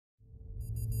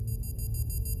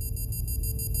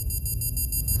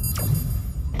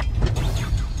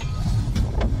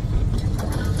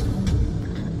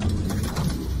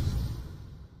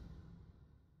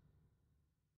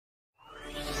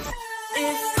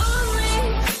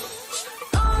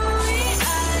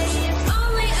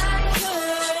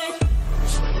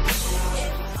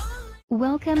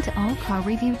Welcome to All Car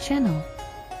Review channel.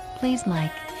 Please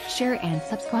like, share and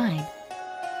subscribe.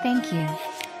 Thank you.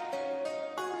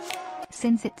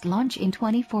 Since its launch in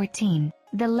 2014,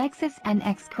 the Lexus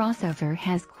NX crossover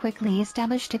has quickly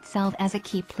established itself as a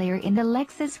key player in the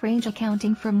Lexus range,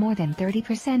 accounting for more than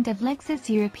 30% of Lexus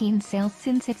European sales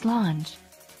since its launch.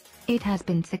 It has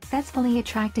been successfully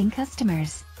attracting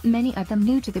customers, many of them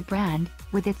new to the brand,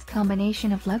 with its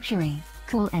combination of luxury,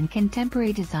 cool and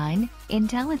contemporary design,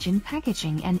 intelligent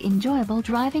packaging and enjoyable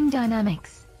driving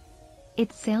dynamics.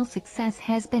 Its sales success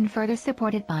has been further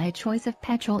supported by a choice of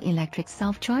petrol-electric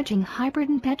self-charging hybrid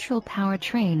and petrol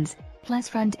powertrains, plus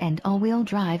front and all-wheel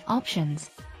drive options.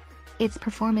 Its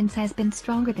performance has been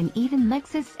stronger than even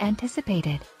Lexus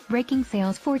anticipated, breaking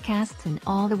sales forecasts in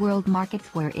all the world markets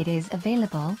where it is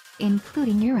available,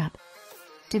 including Europe.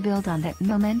 To build on that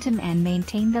momentum and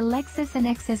maintain the Lexus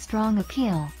NX's strong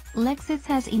appeal, Lexus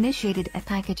has initiated a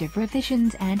package of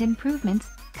revisions and improvements,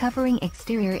 covering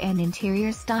exterior and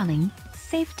interior styling,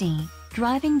 safety,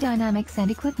 driving dynamics and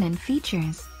equipment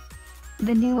features.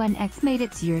 The new NX made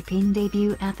its European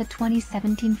debut at the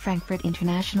 2017 Frankfurt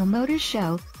International Motor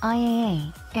Show,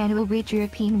 IAA, and will reach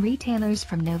European retailers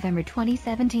from November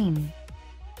 2017.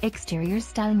 Exterior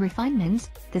styling refinements.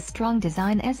 The strong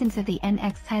design essence of the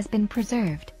NX has been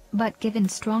preserved, but given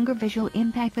stronger visual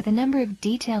impact with a number of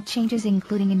detailed changes,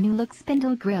 including a new look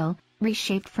spindle grille,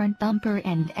 reshaped front bumper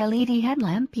and LED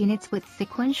headlamp units with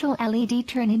sequential LED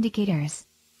turn indicators.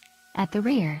 At the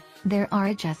rear, there are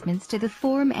adjustments to the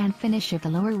form and finish of the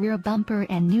lower rear bumper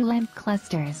and new lamp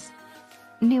clusters.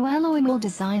 New alloy wheel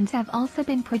designs have also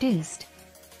been produced.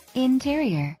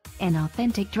 Interior, an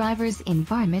authentic driver's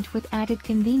environment with added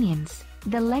convenience.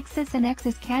 The Lexus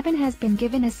NX's cabin has been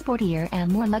given a sportier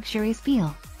and more luxurious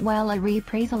feel, while a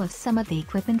reappraisal of some of the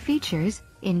equipment features,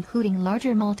 including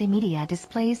larger multimedia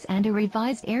displays and a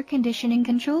revised air conditioning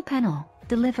control panel,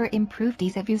 deliver improved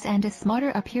ease of use and a smarter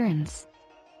appearance.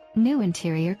 New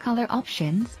interior color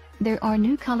options. There are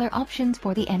new color options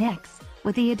for the NX,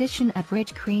 with the addition of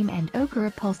rich cream and ochre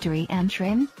upholstery and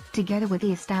trim, together with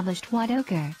the established white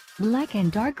ochre, black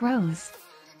and dark rose.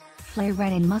 Flare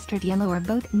red and mustard yellow are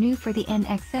both new for the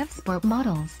NX F Sport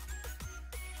models.